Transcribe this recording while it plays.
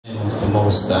Name of the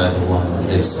Most High, the one who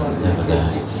lives and never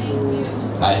dies.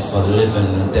 Life for the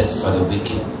living and death for the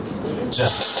wicked.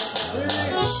 Just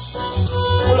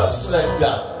pull up,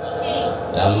 selector.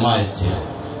 The Almighty.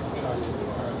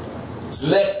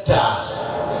 Selector.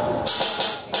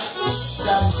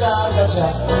 Cha cha cha cha.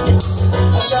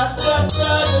 Cha cha cha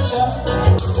cha cha.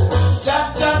 Cha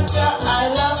cha cha.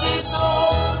 I love you so.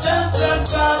 Cha cha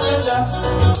cha cha cha.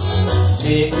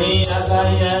 Take me as I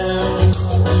am.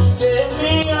 Take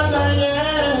me as I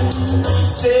am.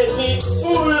 Take me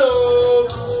full of.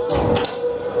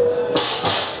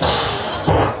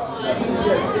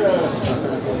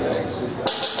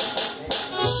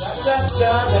 Cha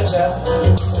cha cha cha.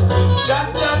 Cha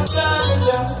cha cha cha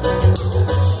cha.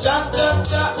 Cha cha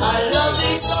cha. I love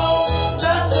this song.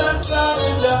 Cha cha cha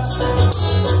cha cha.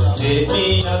 Take me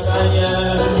as I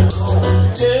am.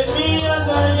 Take me as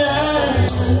I am.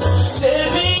 Take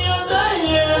me as I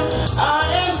am. I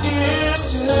am here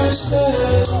to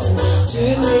stay.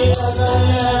 Take me as I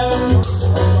am.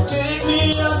 Take me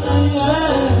as I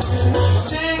am.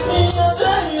 Take me as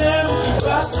I am.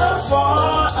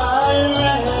 Rastafari.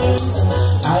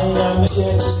 I am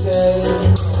here to stay.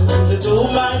 To do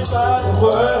my Father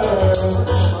work.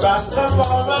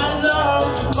 Rastafari love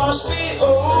must be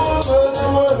over the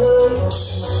world.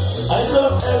 I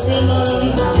love every man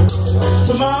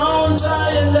to Mount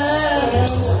Zion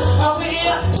land. How we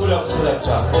are. Pull up,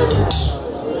 selector.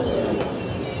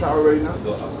 Alright now?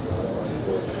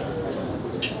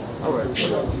 Alright. 2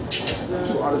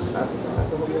 hours after.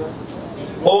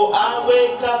 Oh, I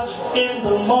wake up in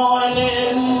the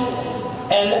morning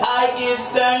and I give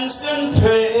thanks and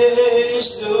praise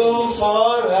to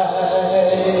for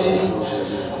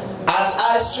as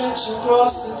I stretch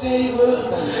across the table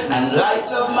and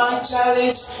light up my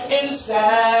chalice in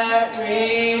sacrifice.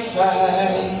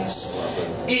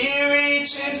 He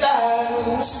reaches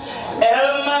out,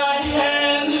 held my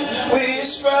hand,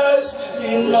 whispers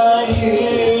in my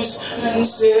ears and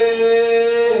say,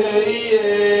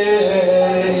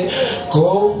 go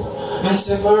and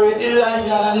separate the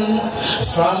lion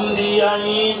from the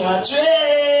hyena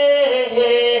dread.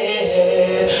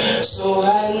 So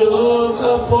I look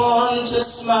upon the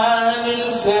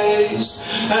smiling face,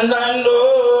 and I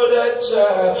know that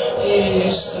Jah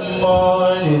is the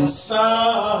morning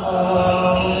sun.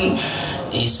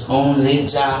 It's only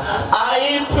Jah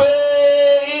I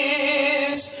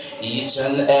praise each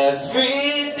and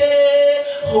every day.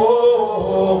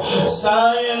 Oh,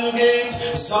 Zion gate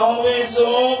is always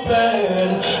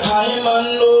open. I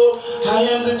know I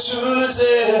am the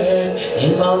chosen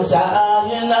in Mount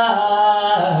Zion.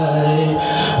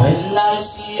 When I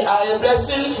see a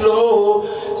blessing flow,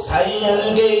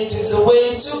 Zion gate is the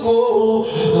way to go.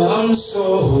 I'm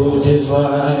so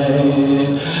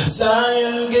divine.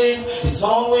 Zion gate is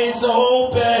always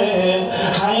open.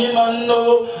 I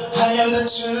know I am the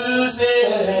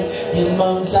chosen in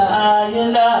Mount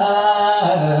Zion.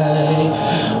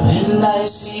 When I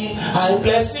see a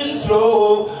blessing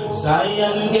flow,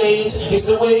 Zion gate is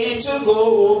the way to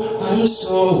go. I'm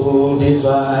so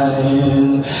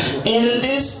divine. In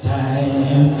this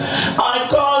time, I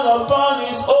call upon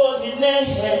His holy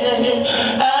name,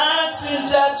 asking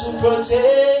Jah to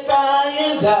protect I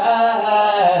and I.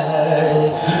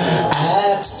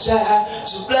 Ask Jah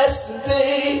to bless the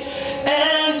day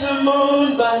and the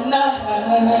moon by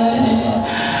night.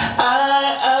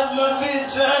 I have my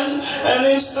vision, and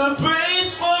it's the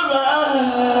praise for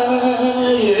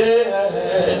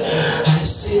I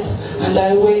sit and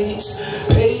I wait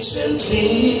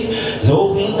patiently,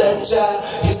 knowing that Jah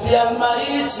is the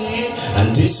Almighty,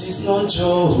 and this is no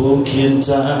joking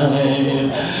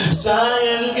time.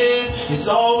 Zion gate is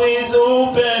always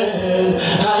open.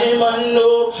 I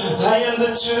know I am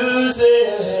the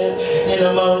chosen in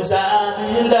Mount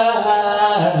Zion.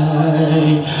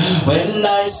 When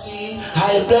I see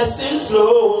high blessing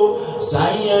flow,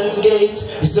 Zion gate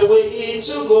is the way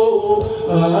to go.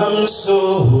 I'm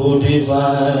so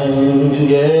divine,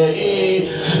 yeah.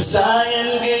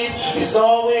 Zion gate is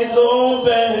always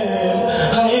open.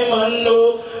 I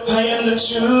know I am the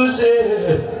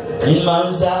chosen in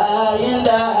Mount Zion.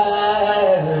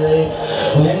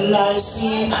 When I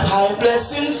see high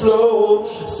blessing flow,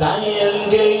 Zion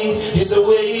gate is the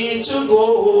way to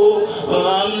go.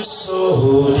 I'm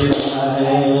so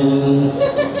divine.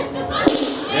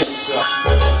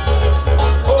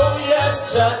 Oh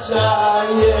yes, Jah Jah,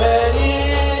 yeah,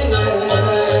 yeah.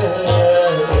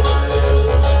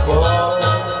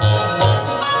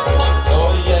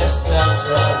 Oh yes, Jah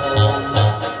Jah.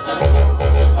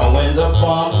 And when the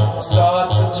bomb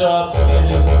start to drop,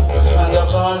 and the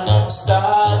gun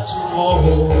start to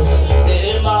roll,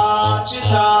 they marching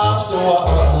after war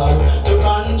to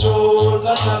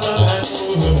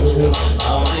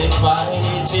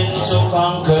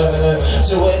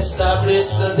to establish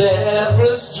the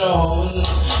devil's throne.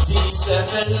 The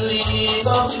 7 League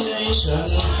of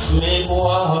Nations make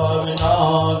war in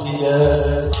all the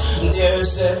earth.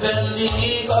 There's 7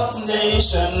 League of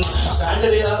Nations signed to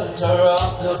the altar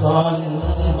of the gun.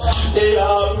 They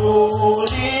are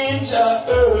ruling the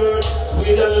earth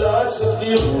with the lots of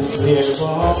nuclear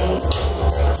bomb.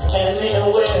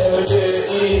 Anywhere there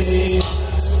is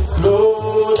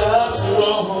Lord of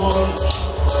throne,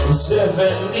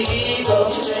 7 League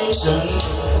of Nations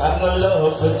have no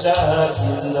love for Jah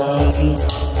kingdom.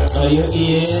 Now your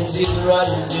age is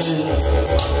rising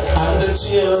and the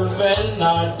children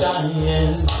are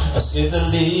dying. I see the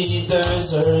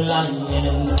leaders are lying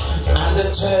and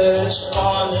the church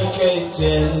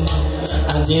fornicating.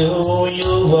 I knew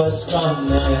you was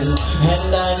coming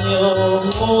and I knew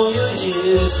who you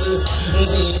is.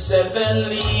 The 7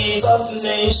 League of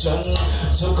Nations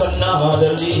took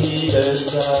another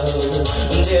leaders out.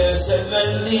 There's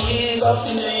 7 League of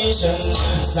Nations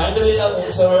signed to the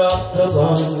altar of the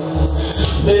gun.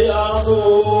 They are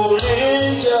ruling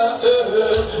the earth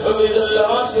with the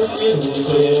lots of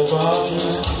nuclear bomb.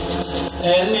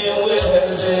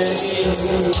 Anywhere there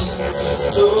is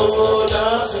Lord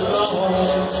of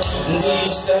throne, the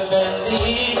 7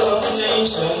 League of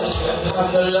Nations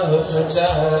have the love for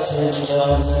Jah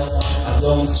kingdom. And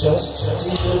don't just the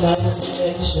United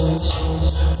Nations,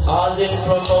 all they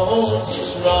promote is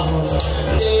wrong.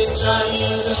 They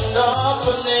trying to stop a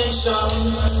nation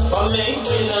by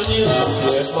making a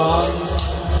nuclear bomb.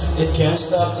 They can't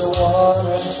stop the war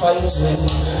and fighting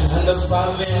and the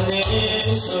famine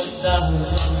in Sudan.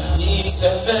 The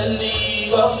 7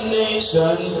 League of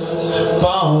Nations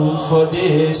bound for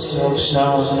destruction.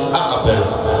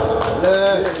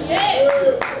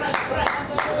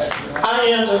 I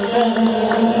am a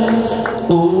man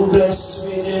who blessed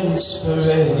with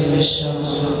inspiration,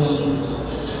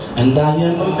 and I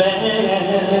am a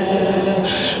man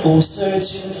who's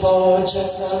searching for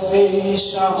just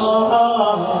salvation.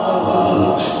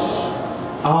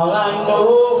 All I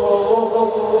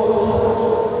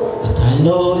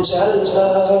know Jah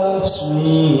loves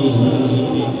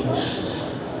me,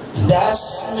 and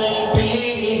that's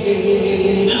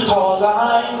maybe all I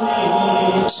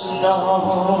need to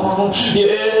know.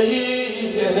 Yeah.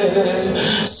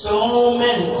 So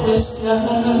many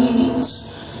questions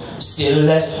still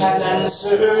left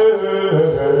unanswered.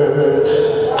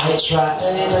 I tried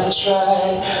and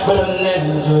tried, but I'm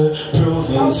never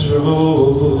proving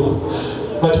through.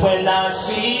 But when I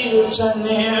feel Jah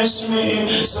nears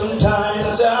me,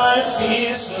 sometimes I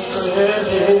feel so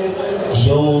ready. The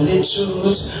only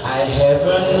truth I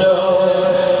ever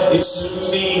know, it's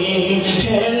me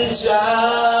and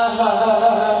Jah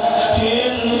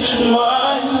in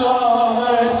my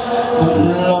heart. I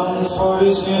long for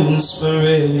His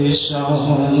inspiration,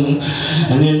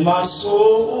 and in my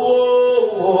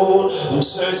soul I'm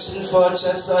searching for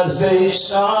just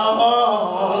salvation.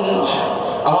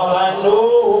 All I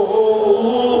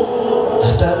know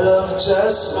that I love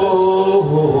just so.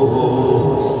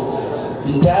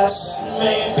 That's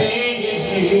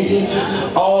maybe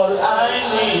all I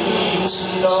need to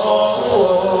know.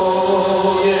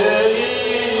 Yeah.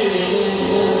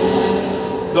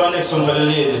 Go on, next one for the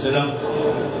ladies, you know.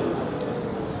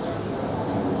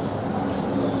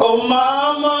 Oh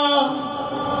mama,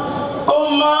 I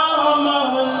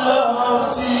love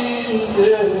thee.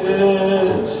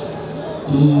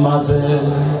 Mother,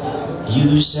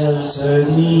 you sheltered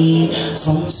me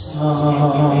from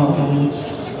storm,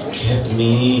 kept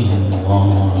me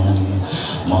warm.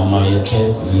 Mama, you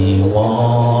kept me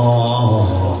warm.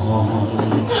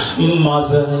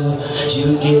 Mother,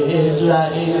 you gave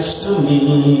life to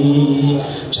me,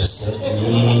 just set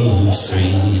me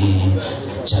free,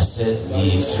 just set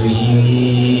me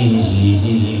free.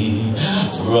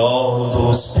 For all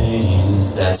those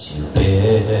pains that you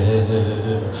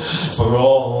bear, for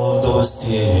all those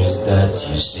tears that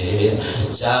you shed,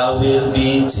 Jah will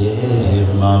be there,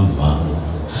 Mama.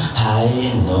 I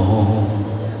know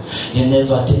you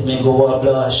never take me go a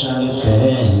blush and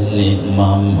pain,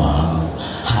 Mama.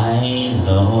 I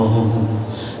know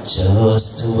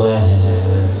just to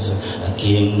have a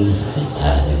king.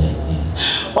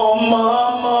 Oh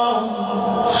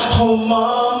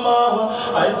mama,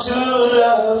 I do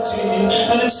love thee,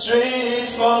 and it's straight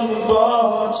from the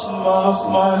bottom of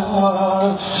my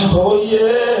heart. Oh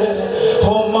yeah,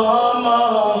 oh mama,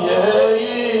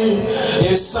 yeah.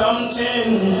 There's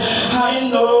something I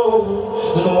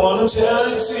know, and I want to tell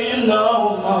it to you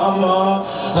now, mama,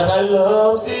 that I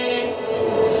love thee.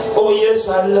 Oh yes,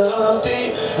 I love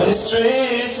thee, and it's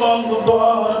straight from the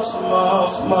bottom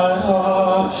of my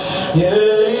heart.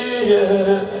 Yeah,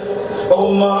 yeah.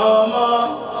 Oh mama,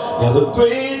 You're the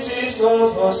greatest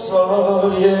of us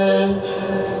all, yeah.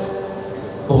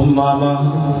 Oh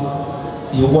mama,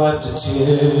 you wipe the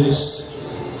tears.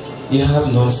 You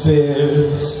have no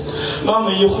fears.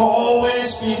 Mama, you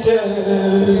always be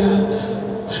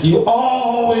there. You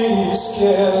always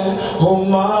care. Oh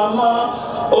mama,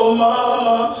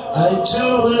 I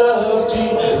do love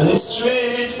thee, and it's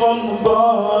straight from the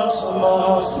bottom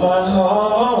of my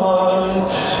heart.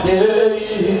 Yeah,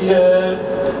 yeah.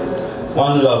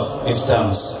 One love, give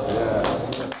thanks.